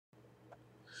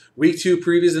Week 2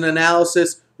 previews and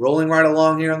analysis, rolling right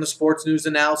along here on the Sports News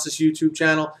Analysis YouTube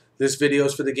channel. This video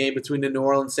is for the game between the New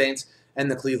Orleans Saints and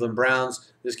the Cleveland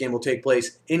Browns. This game will take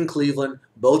place in Cleveland.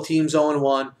 Both teams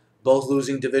 0-1, both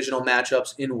losing divisional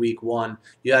matchups in Week 1.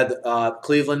 You had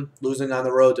Cleveland losing on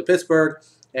the road to Pittsburgh,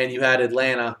 and you had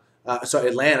Atlanta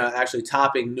actually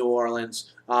topping New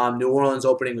Orleans. New Orleans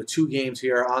opening with 2 games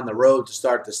here on the road to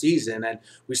start the season. And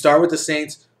we start with the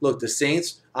Saints. Look, the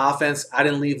Saints offense, I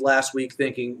didn't leave last week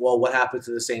thinking, well, what happened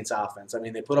to the Saints offense? I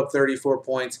mean, they put up 34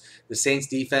 points. The Saints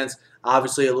defense,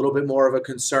 obviously a little bit more of a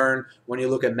concern when you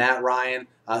look at Matt Ryan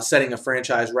setting a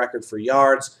franchise record for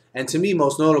yards. And to me,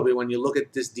 most notably, when you look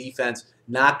at this defense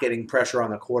not getting pressure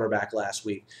on the quarterback last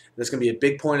week. That's going to be a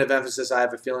big point of emphasis, I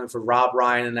have a feeling, for Rob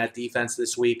Ryan and that defense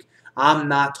this week. I'm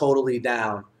not totally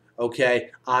down,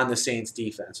 okay, on the Saints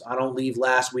defense. I don't leave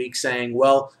last week saying,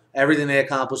 well, everything they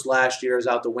accomplished last year is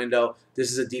out the window.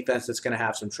 This is a defense that's going to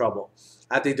have some trouble.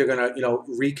 I think they're going to,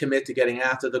 recommit to getting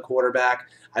after the quarterback.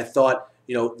 I thought,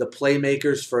 the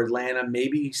playmakers for Atlanta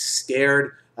maybe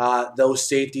scared those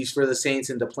safeties for the Saints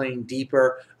into playing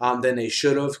deeper than they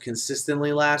should have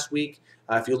consistently last week.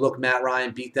 If you look, Matt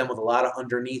Ryan beat them with a lot of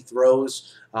underneath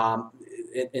throws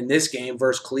in this game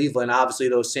versus Cleveland. Obviously,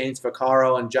 those Saints,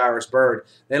 Vaccaro and Jairus Byrd,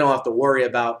 they don't have to worry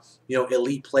about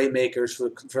elite playmakers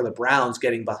for the Browns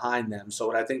getting behind them. So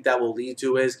what I think that will lead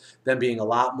to is them being a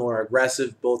lot more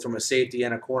aggressive, both from a safety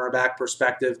and a cornerback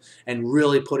perspective, and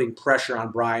really putting pressure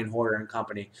on Brian Hoyer and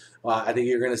company. I think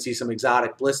you're going to see some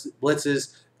exotic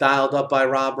blitzes dialed up by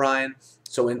Rob Ryan.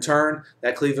 So in turn,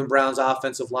 that Cleveland Browns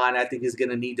offensive line, I think, is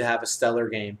going to need to have a stellar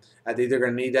game. I think they're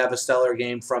going to need to have a stellar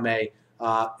game from a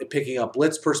picking up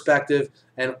blitz perspective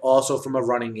and also from a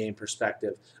running game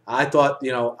perspective. I thought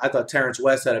Terrence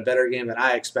West had a better game than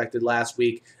I expected last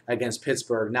week against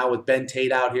Pittsburgh. Now with Ben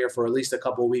Tate out here for at least a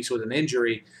couple of weeks with an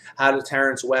injury, how did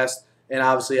Terrence West and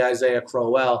obviously Isaiah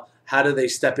Crowell, how do they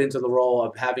step into the role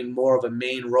of having more of a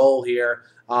main role here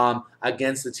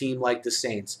against a team like the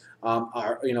Saints?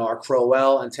 Are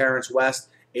Crowell and Terrence West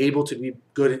able to be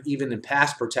good even in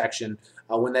pass protection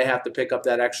when they have to pick up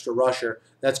that extra rusher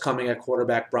that's coming at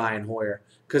quarterback Brian Hoyer?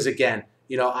 Because again,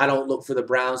 I don't look for the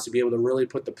Browns to be able to really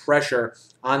put the pressure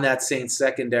on that Saints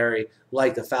secondary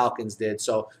like the Falcons did.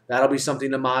 So that'll be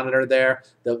something to monitor there.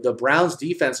 The Browns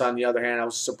defense, on the other hand, I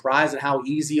was surprised at how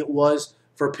easy it was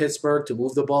for Pittsburgh to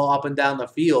move the ball up and down the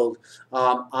field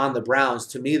on the Browns.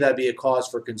 To me, that'd be a cause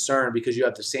for concern because you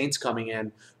have the Saints coming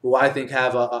in, who I think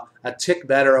have a tick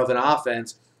better of an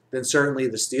offense than certainly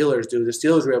the Steelers do. The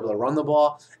Steelers were able to run the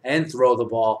ball and throw the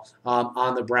ball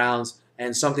on the Browns,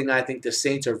 and something I think the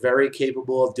Saints are very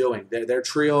capable of doing. Their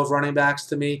trio of running backs,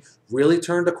 to me, really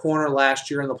turned a corner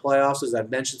last year in the playoffs, as I've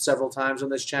mentioned several times on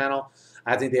this channel.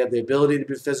 I think they have the ability to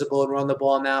be physical and run the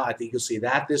ball now. I think you'll see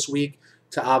that this week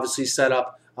to obviously set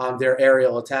up their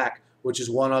aerial attack, which is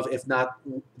one of, if not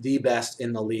the best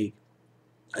in the league.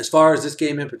 As far as this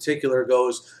game in particular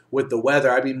goes with the weather,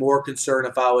 I'd be more concerned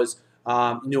if I was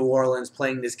New Orleans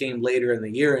playing this game later in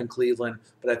the year in Cleveland,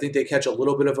 but I think they catch a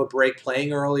little bit of a break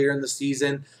playing earlier in the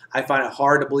season. I find it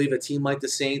hard to believe a team like the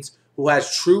Saints, who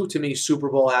has true, to me, Super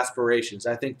Bowl aspirations.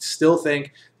 Still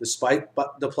think, despite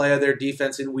the play of their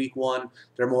defense in Week 1,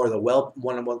 they're one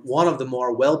of the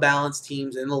more well-balanced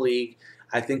teams in the league.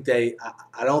 I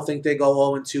don't think they go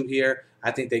 0-2 here.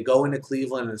 I think they go into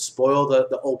Cleveland and spoil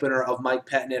the opener of Mike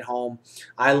Pettin at home.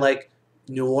 I like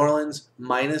New Orleans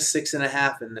minus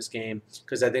 6.5 in this game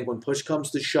because I think when push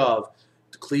comes to shove,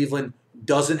 Cleveland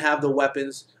doesn't have the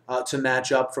weapons to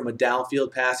match up from a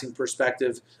downfield passing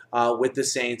perspective with the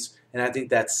Saints. And I think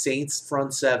that Saints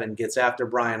front seven gets after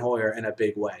Brian Hoyer in a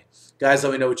big way. Guys,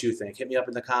 let me know what you think. Hit me up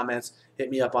in the comments. Hit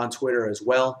me up on Twitter as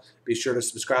well. Be sure to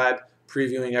subscribe.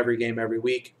 Previewing every game every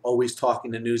week. Always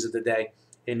talking the news of the day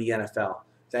in the NFL.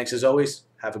 Thanks as always.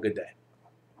 Have a good day.